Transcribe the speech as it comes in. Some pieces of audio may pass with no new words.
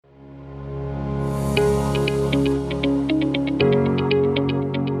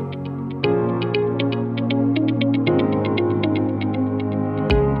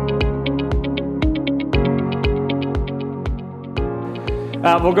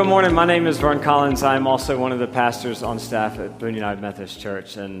Well, good morning. My name is Vern Collins. I'm also one of the pastors on staff at Boone United Methodist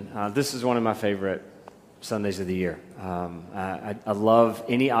Church, and this is one of my favorite Sundays of the year. I love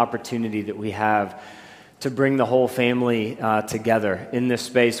any opportunity that we have to bring the whole family together. In this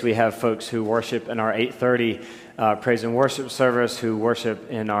space, we have folks who worship in our 8:30 praise and worship service, who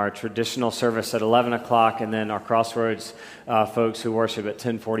worship in our traditional service at 11 o'clock, and then our Crossroads folks who worship at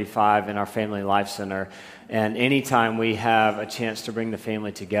 10:45 in our Family Life Center. And anytime we have a chance to bring the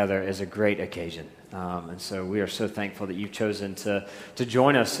family together is a great occasion. And so we are so thankful that you've chosen to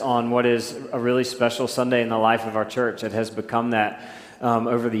join us on what is a really special Sunday in the life of our church. It has become that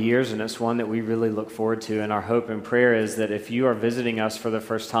over the years, and it's one that we really look forward to. And our hope and prayer is that if you are visiting us for the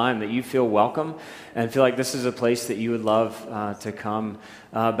first time, that you feel welcome and feel like this is a place that you would love to come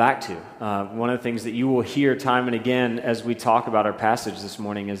back to. One of the things that you will hear time and again as we talk about our passage this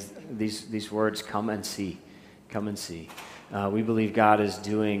morning is these words, come and see. Come and see. We believe God is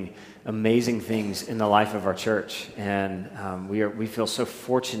doing amazing things in the life of our church, and we feel so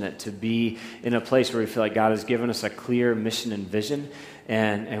fortunate to be in a place where we feel like God has given us a clear mission and vision,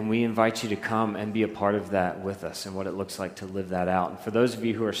 and we invite you to come and be a part of that with us and what it looks like to live that out. And for those of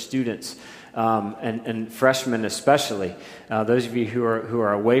you who are students and freshmen especially, those of you who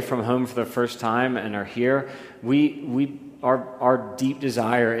are away from home for the first time and are here, Our deep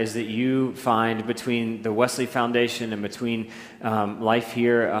desire is that you find between the Wesley Foundation and between life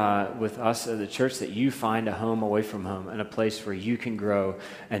here with us at the church, that you find a home away from home and a place where you can grow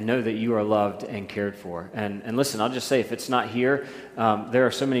and know that you are loved and cared for. And listen, I'll just say, if it's not here, there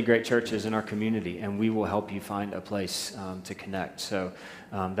are so many great churches in our community, and we will help you find a place to connect. So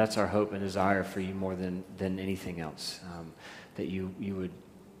that's our hope and desire for you more than anything else, that you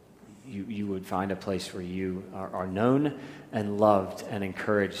would find a place where you are known and loved and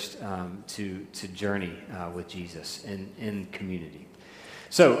encouraged to journey with Jesus in community.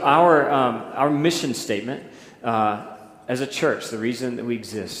 So our mission statement as a church, the reason that we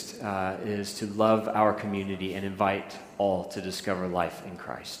exist is to love our community and invite all to discover life in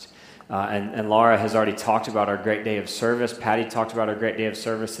Christ. And Laura has already talked about our great day of service. Patty talked about our great day of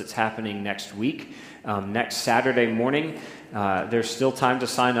service that's happening next week. Next Saturday morning, there's still time to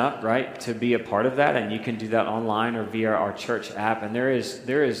sign up, right, to be a part of that, and you can do that online or via our church app. And there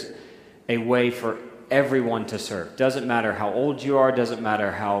is a way for everyone to serve. Doesn't matter how old you are, doesn't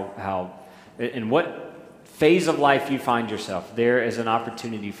matter how in what phase of life you find yourself. There is an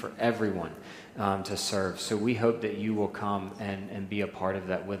opportunity for everyone to serve. So we hope that you will come and be a part of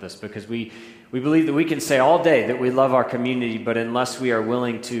that with us, because we believe that we can say all day that we love our community, but unless we are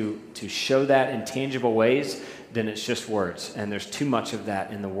willing to show that in tangible ways, then it's just words. And there's too much of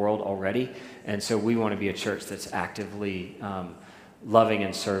that in the world already. And so we want to be a church that's actively loving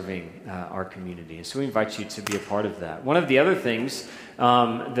and serving our community. And so we invite you to be a part of that. One of the other things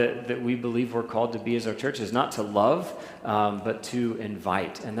that we believe we're called to be as our church is not to love, but to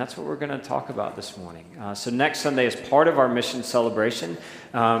invite. And that's what we're going to talk about this morning. So next Sunday, as part of our mission celebration,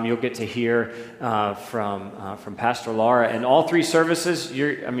 you'll get to hear from Pastor Laura. And all three services,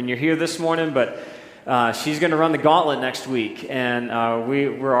 you're here this morning, but she's going to run the gauntlet next week, and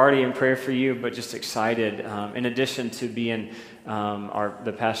we're already in prayer for you, but just excited. In addition to being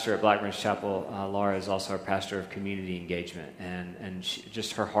the pastor at Blackburn's Chapel, Laura is also our pastor of community engagement, and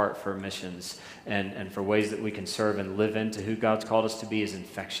just her heart for missions and for ways that we can serve and live into who God's called us to be is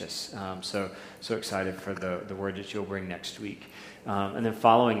infectious. So excited for the word that you'll bring next week. And then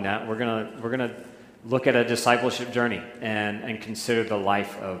following that, we're gonna look at a discipleship journey and consider the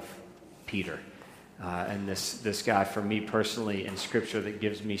life of Peter. And this guy, for me personally, in Scripture, that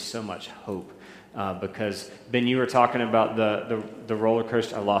gives me so much hope. Because, Ben, you were talking about the roller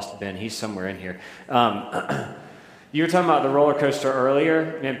coaster. I lost Ben. He's somewhere in here. You were talking about the roller coaster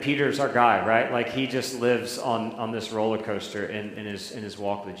earlier. Man, Peter's our guy, right? Like, he just lives on this roller coaster in his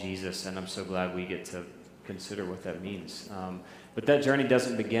walk with Jesus, and I'm so glad we get to consider what that means. But that journey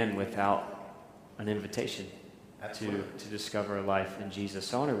doesn't begin without an invitation to discover life in Jesus.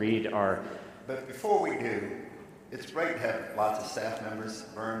 So I want to read our... But before we do, it's great to have lots of staff members,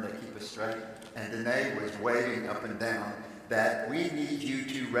 Vern, that keep us straight. And Danae was waving up and down that we need you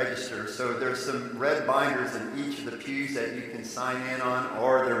to register. So there's some red binders in each of the pews that you can sign in on,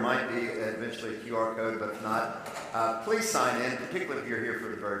 or there might be eventually a QR code, but if not, please sign in, particularly if you're here for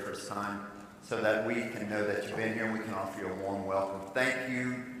the very first time, so that we can know that you've been here and we can offer you a warm welcome. Thank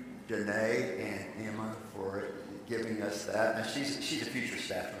you, Danae and Emma, for giving us that. Now, she's a future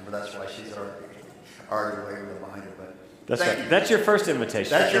staff member. That's why she's already waving the binder. But that's right. That's your first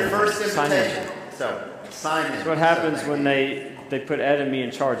invitation. That's your first invitation. So sign in. That's what happens when they put Ed and me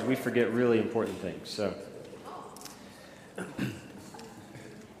in charge. We forget really important things. So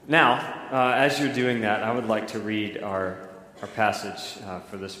Now, as you're doing that, I would like to read our passage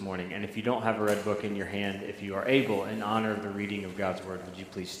for this morning. And if you don't have a red book in your hand, if you are able, in honor of the reading of God's Word, would you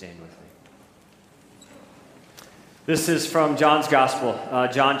please stand with me? This is from John's Gospel,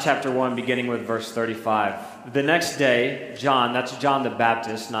 John chapter 1, beginning with verse 35. The next day, John, that's John the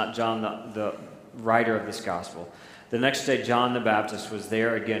Baptist, not John the writer of this Gospel. The next day, John the Baptist was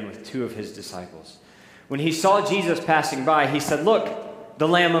there again with two of his disciples. When he saw Jesus passing by, he said, "Look, the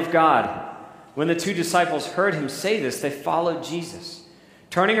Lamb of God." When the two disciples heard him say this, they followed Jesus.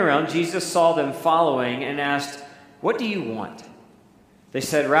 Turning around, Jesus saw them following and asked, "What do you want?" They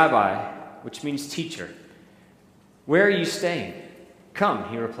said, "Rabbi," which means teacher. "Where are you staying?" "Come,"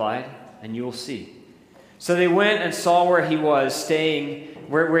 he replied, "and you will see." So they went and saw where he was staying,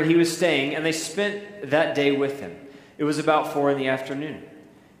 and they spent that day with him. It was about 4 p.m.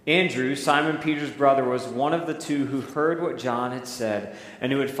 Andrew, Simon Peter's brother, was one of the two who heard what John had said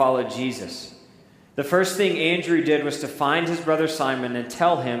and who had followed Jesus. The first thing Andrew did was to find his brother Simon and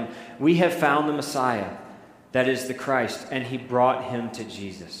tell him, "We have found the Messiah," that is the Christ, and he brought him to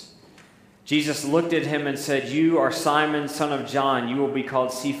Jesus. Jesus looked at him and said, "You are Simon, son of John. You will be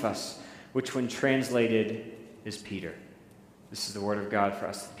called Cephas," which when translated is Peter. This is the word of God for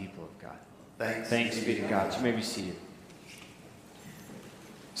us, the people of God. Thanks be to God. You may be seated.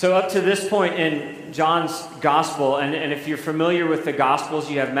 So up to this point in John's Gospel, and if you're familiar with the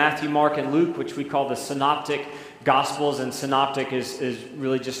Gospels, you have Matthew, Mark, and Luke, which we call the Synoptic Gospels, and synoptic is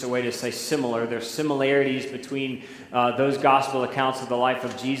really just a way to say similar. There's similarities between those Gospel accounts of the life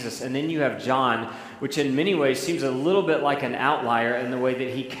of Jesus. And then you have John, which in many ways seems a little bit like an outlier in the way that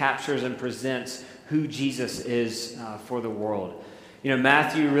he captures and presents who Jesus is for the world. You know,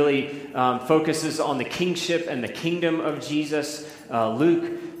 Matthew really focuses on the kingship and the kingdom of Jesus.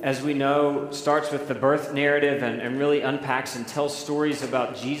 Luke, as we know, starts with the birth narrative and really unpacks and tells stories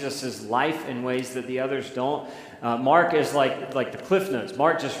about Jesus' life in ways that the others don't. Mark is like the Cliff Notes.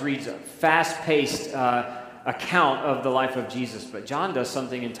 Mark just reads a fast-paced account of the life of Jesus. But John does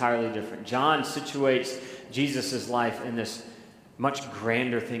something entirely different. John situates Jesus' life in this much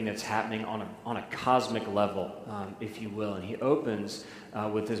grander thing that's happening on a cosmic level, if you will. And he opens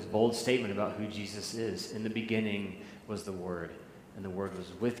with this bold statement about who Jesus is. In the beginning was the Word, and the Word was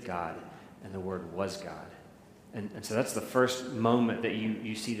with God, and the Word was God. And so that's the first moment that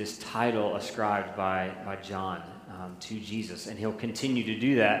you see this title ascribed by John to Jesus. And he'll continue to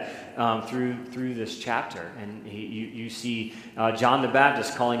do that through this chapter. And you see John the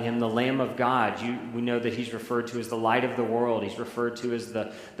Baptist calling him the Lamb of God. We know that he's referred to as the light of the world. He's referred to as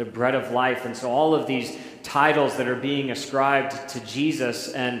the bread of life. And so all of these titles that are being ascribed to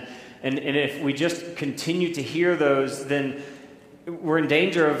Jesus, and if we just continue to hear those, then we're in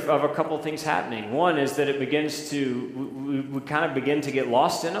danger of a couple of things happening. One is that it begins to, we kind of begin to get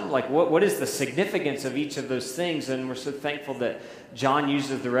lost in them. Like, what is the significance of each of those things? And we're so thankful that John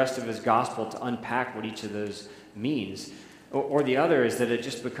uses the rest of his gospel to unpack what each of those means. Or the other is that it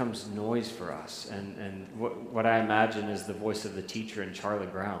just becomes noise for us. And what I imagine is the voice of the teacher in Charlie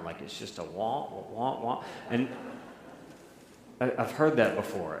Brown. Like, it's just a wah, wah, wah. And I've heard that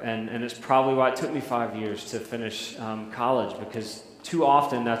before, and it's probably why it took me 5 years to finish college, because too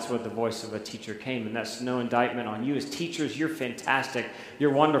often that's what the voice of a teacher came, and that's no indictment on you as teachers. You're fantastic. You're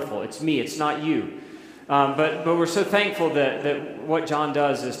wonderful. It's me. It's not you. But we're so thankful that what John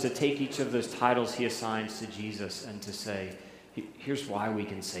does is to take each of those titles he assigns to Jesus and to say, here's why we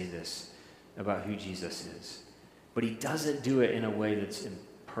can say this about who Jesus is. But he doesn't do it in a way that's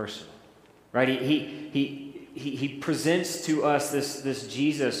impersonal, right? He presents to us this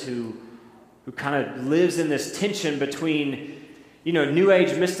Jesus who kind of lives in this tension between, New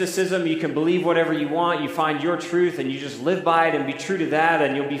Age mysticism. You can believe whatever you want. You find your truth and you just live by it and be true to that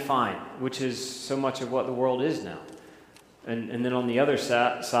and you'll be fine, which is so much of what the world is now. And then on the other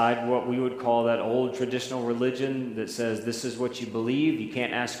side, what we would call that old traditional religion that says this is what you believe. You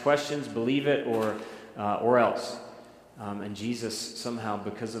can't ask questions, believe it, or else. And Jesus, somehow,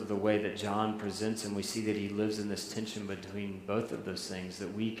 because of the way that John presents him, we see that he lives in this tension between both of those things,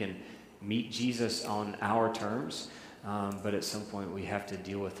 that we can meet Jesus on our terms, but at some point we have to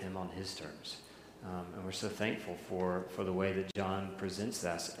deal with him on his terms. And we're so thankful for the way that John presents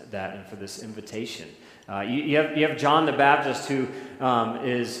that and for this invitation. You have John the Baptist, who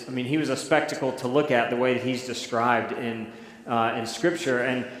he was a spectacle to look at, the way that he's described in Scripture.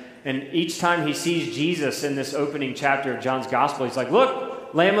 And each time he sees Jesus in this opening chapter of John's Gospel, he's like,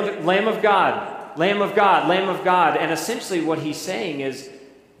 "Look, Lamb of God, Lamb of God, Lamb of God." And essentially what he's saying is,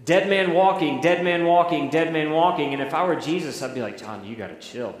 dead man walking, dead man walking, dead man walking. And if I were Jesus, I'd be like, "John, you got to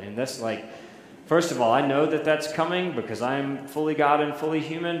chill, man. That's like, first of all, I know that that's coming because I'm fully God and fully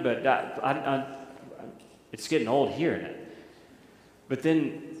human, but it's getting old hearing it. But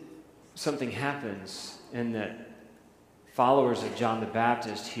then something happens in that followers of John the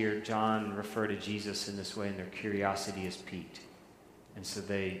Baptist hear John refer to Jesus in this way, and their curiosity is piqued. And so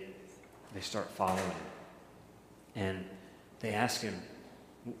they start following him. And they ask him,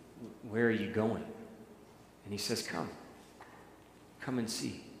 where are you going? And he says, come and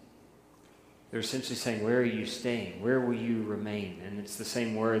see. They're essentially saying, where are you staying? Where will you remain? And it's the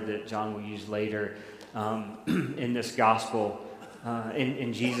same word that John will use later in this gospel,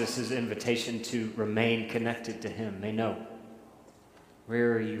 in Jesus' invitation to remain connected to him. They know.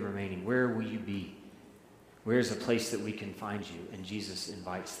 Where are you remaining? Where will you be? Where's a place that we can find you? And Jesus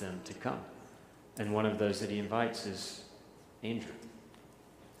invites them to come. And one of those that he invites is Andrew.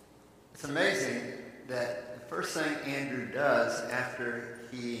 It's amazing that the first thing Andrew does after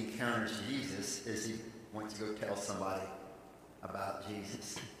he encounters Jesus is he wants to go tell somebody about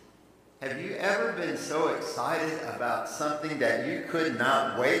Jesus. Have you ever been so excited about something that you could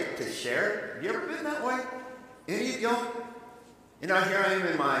not wait to share? Have you ever been that way? Any of y'all? You know, here I am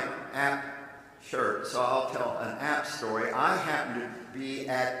in my app shirt, so I'll tell an app story. I happened to be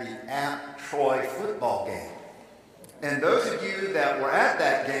at the app Troy football game. And those of you that were at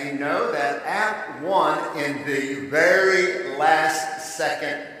that game know that app won in the very last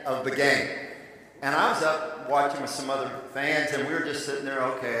second of the game. And I was up watching with some other fans, and we were just sitting there,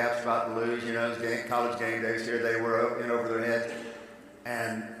 okay, app's about to lose, you know, it's college game days here. They were in over their heads.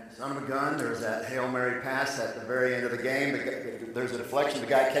 And son of a gun, there's that Hail Mary pass at the very end of the game. There's a deflection. The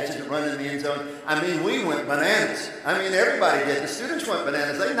guy catches it running in the end zone. I mean, we went bananas. I mean, everybody did. The students went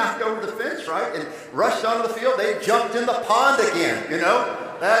bananas. They knocked over the fence, right, and rushed onto the field. They jumped in the pond again, you know.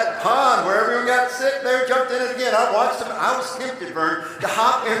 That pond where everyone got sick, they jumped in it again. I watched them. I was tempted, Vern, to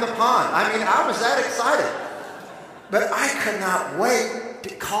hop in the pond. I mean, I was that excited. But I could not wait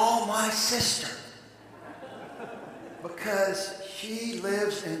to call my sister because she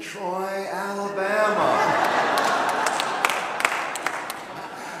lives in Troy, Alabama.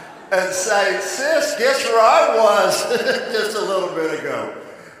 And say, sis, guess where I was just a little bit ago?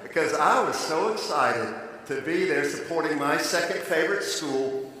 Because I was so excited to be there supporting my second favorite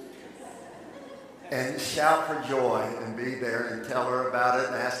school and shout for joy and be there and tell her about it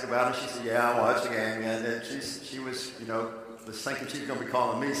and ask about it. She said, yeah, I watched the game. And she was, you know, was thinking she was going to be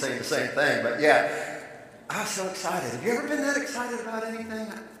calling me saying the same thing. But yeah, I was so excited. Have you ever been that excited about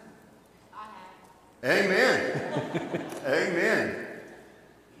anything? I have. Amen. Amen.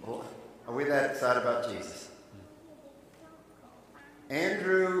 Well, are we that excited about Jesus?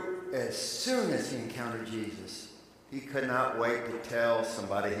 Andrew, as soon as he encountered Jesus, he could not wait to tell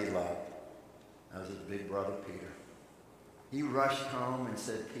somebody he loved. That was his big brother, Peter. He rushed home and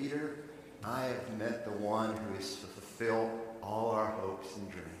said, Peter, I have met the one who is to fulfill all our hopes and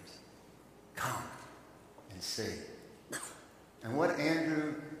dreams. Come and see. And what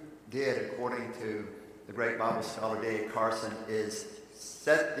Andrew did, according to the great Bible scholar Dave Carson, is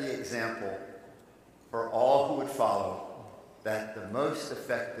set the example for all who would follow that the most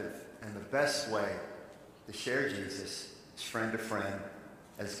effective and the best way to share Jesus is friend to friend.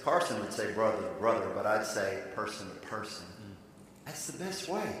 As Carson would say brother to brother, but I'd say person to person. That's the best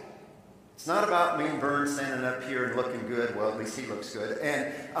way. It's not about me and Vern standing up here and looking good. Well, at least he looks good.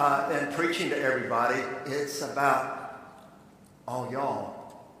 And preaching to everybody. It's about all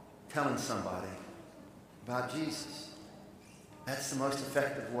y'all telling somebody about Jesus. That's the most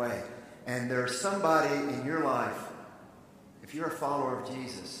effective way. And there's somebody in your life, if you're a follower of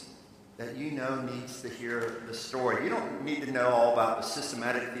Jesus, that you know needs to hear the story. You don't need to know all about the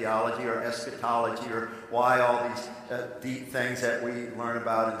systematic theology or eschatology or why all these deep things that we learn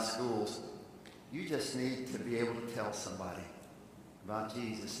about in schools. You just need to be able to tell somebody about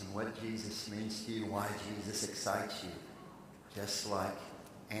Jesus and what Jesus means to you, why Jesus excites you, just like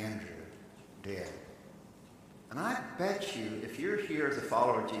Andrew did. And I bet you, if you're here as a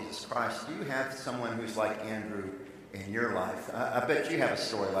follower of Jesus Christ, you have someone who's like Andrew in your life. I bet you have a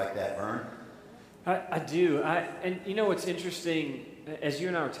story like that, Vern. I do. And you know what's interesting, as you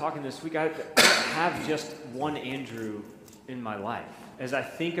and I were talking this week, I don't have just one Andrew in my life. As I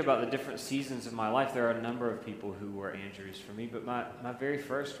think about the different seasons of my life, there are a number of people who were Andrews for me, but my very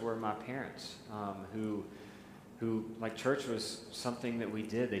first were my parents, who like church was something that we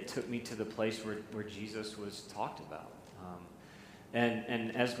did. They took me to the place where Jesus was talked about.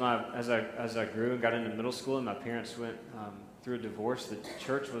 And as I grew and got into middle school, and my parents went through a divorce, the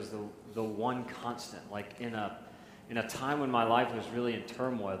church was the one constant. Like in a time when my life was really in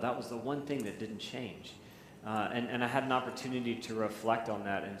turmoil, that was the one thing that didn't change. And I had an opportunity to reflect on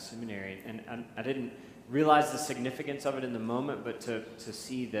that in seminary. And I didn't realize the significance of it in the moment, but to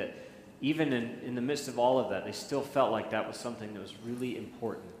see that even in the midst of all of that, they still felt like that was something that was really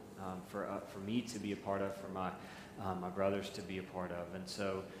important for me to be a part of, for my brothers to be a part of. And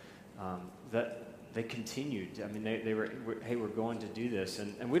so that they continued. I mean, they were, hey, we're going to do this.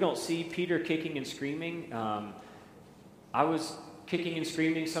 And we don't see Peter kicking and screaming. I was kicking and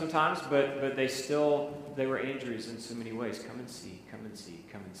screaming sometimes, but they were Andrews in so many ways. Come and see, come and see,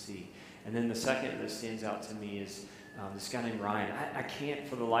 come and see. And then the second that stands out to me is this guy named Ryan. I can't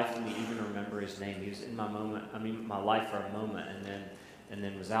for the life of me even remember his name. He was in my life for a moment, and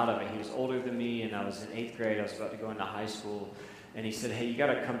then was out of it. He was older than me, and I was in 8th grade. I was about to go into high school. And he said, hey, you got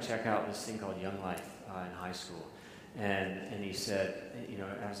to come check out this thing called Young Life in high school. And he said,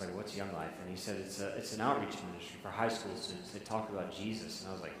 I was like, what's Young Life? And he said, it's an outreach ministry for high school students. They talk about Jesus. And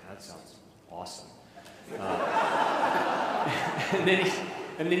I was like, that sounds awesome. And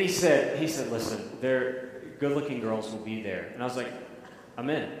then he said, listen, good-looking girls will be there. And I was like, I'm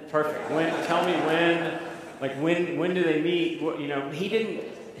in. Perfect. Tell me when. Like, when do they meet? He didn't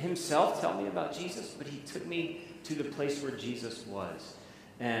himself tell me about Jesus, but he took me to the place where Jesus was.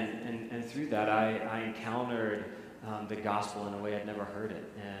 And through that, I encountered the gospel in a way I'd never heard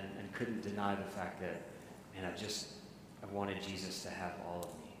it, and couldn't deny the fact that, man, I wanted Jesus to have all of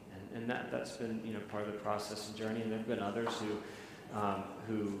me. And that's been, part of the process and journey. And there have been others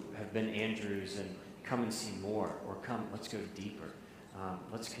who have been Andrews and come and see more, or come, let's go deeper.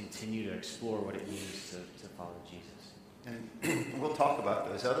 Let's continue to explore what it means to follow Jesus. And we'll talk about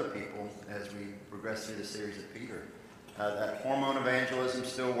those other people as we progress through the series of Peter. That hormone evangelism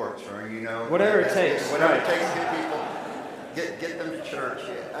still works, Vern. Whatever it takes. Whatever it takes to get people, get them to church.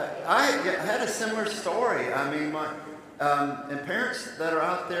 I had a similar story. I mean, and parents that are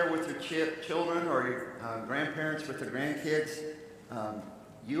out there with your children, or your grandparents with their grandkids,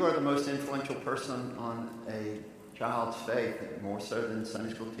 you are the most influential person on a child's faith, more so than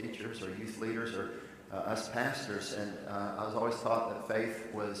Sunday school teachers or youth leaders or us pastors. And I was always taught that faith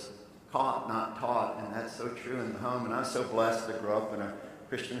was caught, not taught, and that's so true in the home. And I was so blessed to grow up in a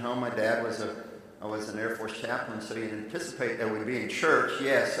Christian home. My dad was an Air Force chaplain, so you'd anticipate that we'd be in church,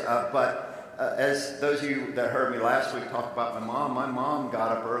 yes. But as those of you that heard me last week talk about my mom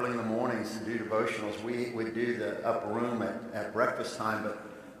got up early in the mornings to do devotionals. We would do the upper room at breakfast time. But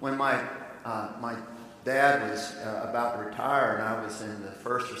when my dad was about to retire, and I was in the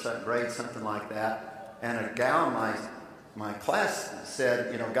 1st or 2nd grade, something like that, and a gal in my class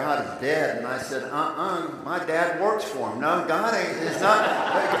said, God is dead. And I said, my dad works for him. No, God is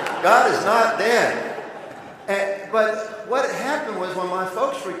not dead. But what happened was when my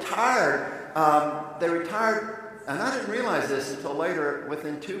folks retired, they retired, and I didn't realize this until later,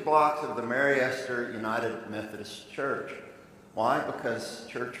 within 2 blocks of the Mary Esther United Methodist Church. Why? Because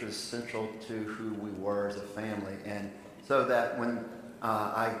church was central to who we were as a family. And so that when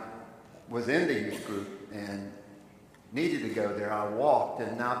I was in the youth group and needed to go there, I walked.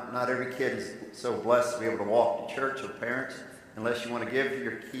 And not every kid is so blessed to be able to walk to church, or parents, unless you want to give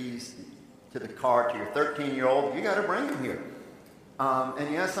your keys to the car to your 13-year-old, you got to bring them here.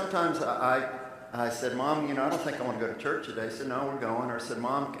 Sometimes I said, Mom, I don't think I want to go to church today. She said, no, we're going. Or I said,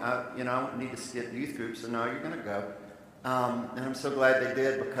 Mom, I need to skip youth group. So no, you're going to go. And I'm so glad they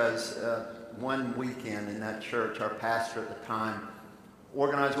did, because one weekend in that church, our pastor at the time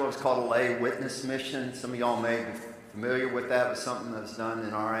organized what was called a lay witness mission. Some of y'all may be familiar with that. It was something that was done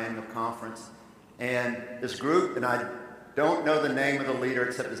in our annual conference. And this group, and I don't know the name of the leader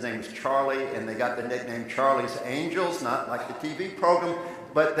except his name was Charlie, and they got the nickname Charlie's Angels, not like the TV program,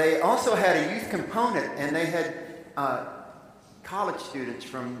 but they also had a youth component, and they had college students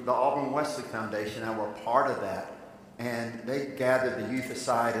from the Auburn Wesley Foundation that were a part of that. And they gathered the youth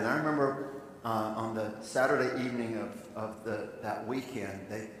aside, and I remember on the Saturday evening of that weekend,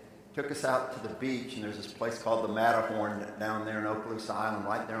 they took us out to the beach, and there's this place called the Matterhorn down there in Okaloosa Island,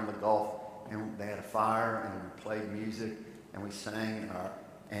 right there on the Gulf, and they had a fire, and we played music, and we sang,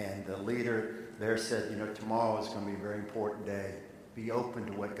 and the leader there said, tomorrow is going to be a very important day. Be open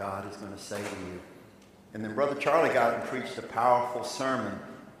to what God is going to say to you. And then Brother Charlie got up and preached a powerful sermon.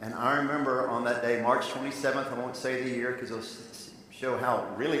 And I remember on that day, March 27th, I won't say the year because it'll show how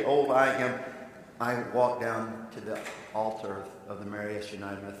really old I am, I walked down to the altar of the Mary Esther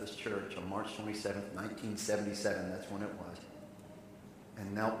United Methodist Church on March 27th, 1977. That's when it was.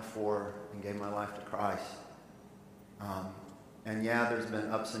 And knelt before and gave my life to Christ. There's been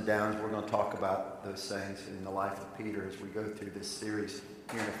ups and downs. We're going to talk about those things in the life of Peter as we go through this series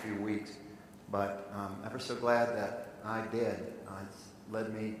here in a few weeks. But I'm ever so glad that I did. It's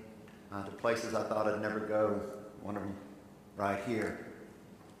led me to places I thought I'd never go, one of them right here.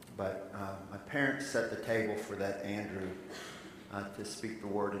 But my parents set the table for that Andrew to speak the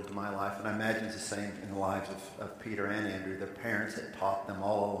word into my life. And I imagine it's the same in the lives of Peter and Andrew. Their parents had taught them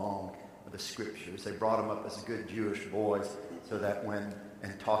all along the scriptures. They brought them up as good Jewish boys so that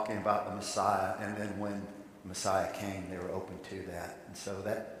and talking about the Messiah, and then when the Messiah came, they were open to that. And so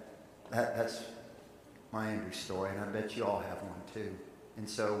that's my Andrew story, and I bet you all have one too. And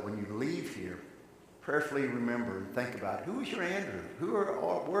so when you leave here, prayerfully remember and think about who was your Andrew? Who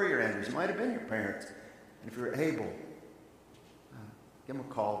were your Andrews? It might have been your parents. And if you're able, give them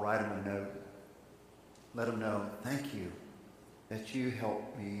a call, write them a note. Let them know, thank you that you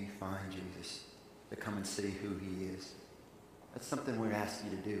helped me find Jesus, to come and see who he is. That's something we ask you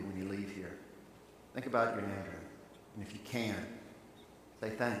to do when you leave here. Think about your Andrew. And if you can, say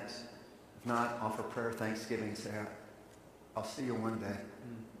thanks. If not, offer prayer, thanksgiving, say, I'll see you one day.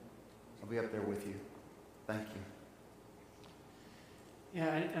 I'll be up there with you. Thank you. Yeah,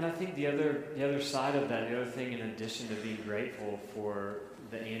 and I think the other side of that, the other thing in addition to being grateful for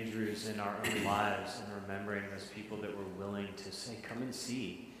the Andrews in our own lives and remembering those people that were willing to say, come and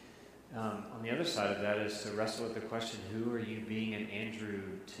see. On the other side of that is to wrestle with the question, who are you being an Andrew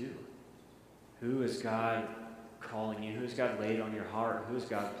to? Who is God calling you? Who has God laid on your heart? Who has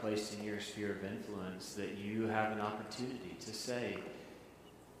God placed in your sphere of influence that you have an opportunity to say,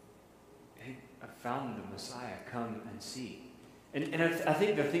 hey, I found the Messiah, come and see. And I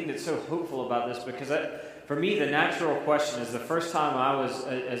think the thing that's so hopeful about this, because for me, the natural question is the first time I was,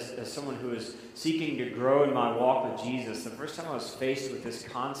 as someone who is seeking to grow in my walk with Jesus, the first time I was faced with this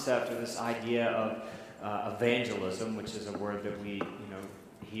concept or this idea of evangelism, which is a word that we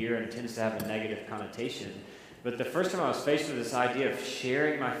hear and tends to have a negative connotation. But the first time I was faced with this idea of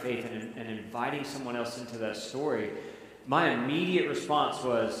sharing my faith and inviting someone else into that story, my immediate response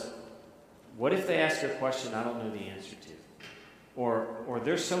was, what if they ask a question I don't know the answer to? Or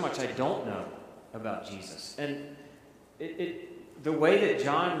there's so much I don't know about Jesus. And the way that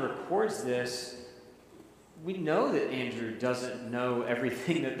John records this, we know that Andrew doesn't know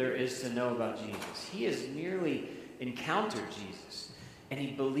everything that there is to know about Jesus. He has merely encountered Jesus. And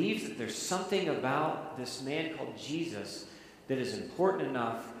he believes that there's something about this man called Jesus that is important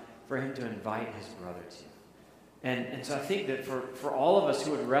enough for him to invite his brother to. And so I think that for all of us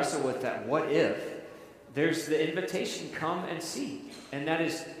who would wrestle with that what if, there's the invitation, come and see. And that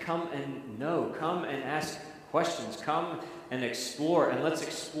is come and know, come and ask questions, come and explore, and let's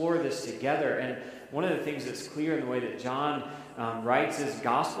explore this together. And one of the things that's clear in the way that John writes his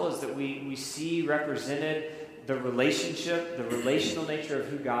gospel is that we see represented the relationship, the relational nature of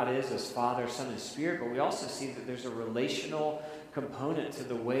who God is as Father, Son, and Spirit, but we also see that there's a relational component to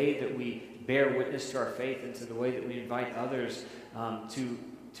the way that we bear witness to our faith and to the way that we invite others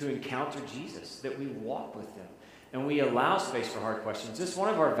to encounter Jesus, that we walk with them. And we allow space for hard questions. It's one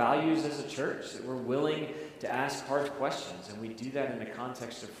of our values as a church, that we're willing to ask hard questions. And we do that in the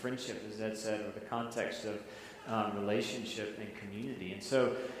context of friendship, as Ed said, or the context of relationship and community. And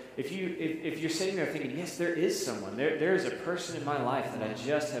so if you're sitting there thinking, yes, there is someone, there is a person in my life that I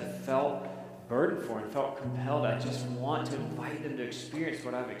just have felt burdened for and felt compelled, I just want to invite them to experience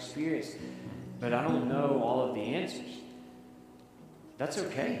what I've experienced, but I don't know all of the answers. That's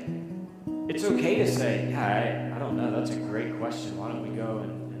okay. It's okay to say, yeah, I don't know. That's a great question. Why don't we go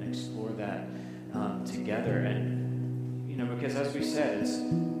and explore that together? And, because as we said,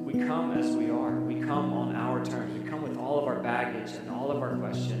 we come as we are. We come on our terms. We come with all of our baggage and all of our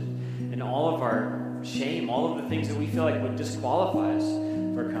questions and all of our shame, all of the things that we feel like would disqualify us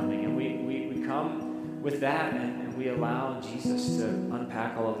for coming. And we come with that, and we allow Jesus to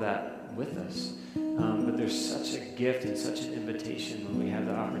unpack all of that with us. But there's such a gift and such an invitation when we have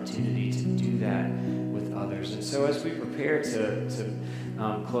the opportunity to do that with others. And so as we prepare to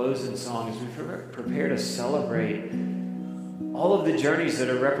close in song, as we prepare to celebrate all of the journeys that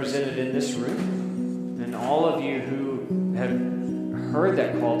are represented in this room, and all of you who have heard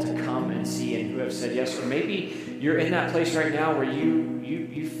that call to come and see and who have said yes, or maybe you're in that place right now where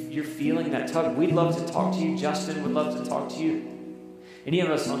you're feeling that tug. We'd love to talk to you. Justin would love to talk to you. Any of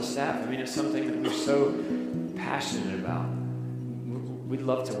us on staff, it's something that we're so passionate about. We'd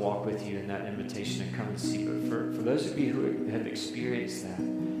love to walk with you in that invitation to come and see. But for those of you who have experienced that, I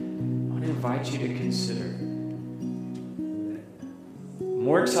want to invite you to consider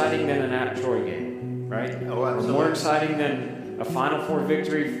more exciting than an at-Troy game, right? Oh, absolutely. Or more exciting than a Final Four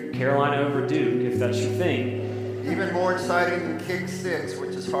victory, Carolina over Duke, if that's your thing. Even more exciting than Kick 6,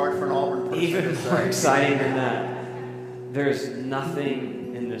 which is hard for an Auburn person Even to say. more exciting than that. There is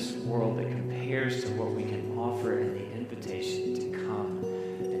nothing in this world that compares to what we can offer in the invitation to come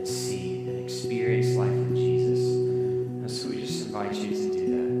and see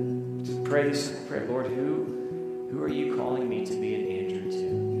pray this, Lord, who are you calling me to be an Andrew to?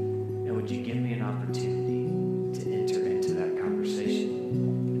 And would you give me an opportunity to enter into that conversation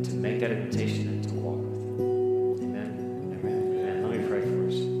and to make that invitation and to walk with them? Amen. Amen. Let me pray for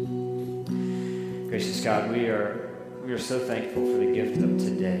us. Gracious God, we are so thankful for the gift of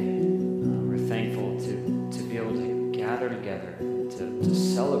today. We're thankful to be able to gather together, to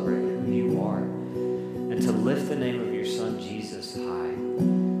celebrate who you are, and to lift the name of your Son, Jesus, high.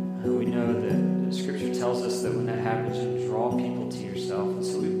 We know that the Scripture tells us that when that happens, you draw people to yourself, and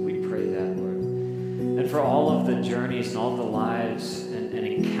so we pray that, Lord. And for all of the journeys and all the lives and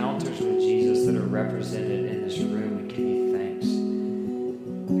encounters with Jesus that are represented in this room, we give you thanks.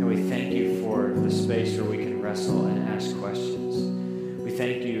 And we thank you for the space where we can wrestle and ask questions. We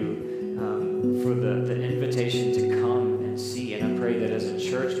thank you for the invitation to come and see. And I pray that as a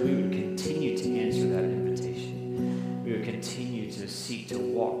church, we would continue to answer that invitation. We would continue to seek to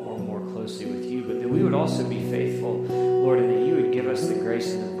walk more and more closely with you, but that we would also be faithful, Lord, and that you would give us the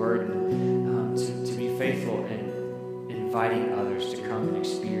grace and the burden to be faithful in inviting others to come and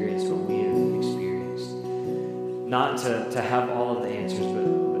experience what we have experienced. Not to have all of the answers,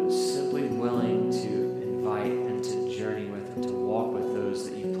 but simply willing to invite and to journey with and to walk with those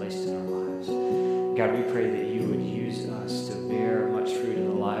that you've placed in our lives. God, we pray that you would use us to bear much fruit in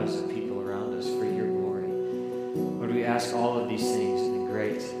the lives of people around us for your glory. Lord, we ask all of these things in the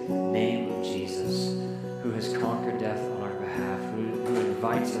great name of Jesus, who has conquered death on our behalf, who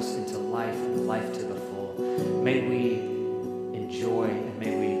invites us into life and life to the full. May we enjoy and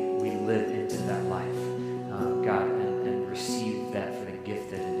may we live into that life, God, and receive that for the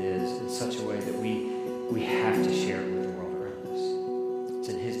gift that it is in such a way that we have to share it with the world around us. It's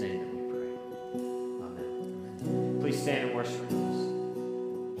in his name that we pray. Amen. Please stand and worship.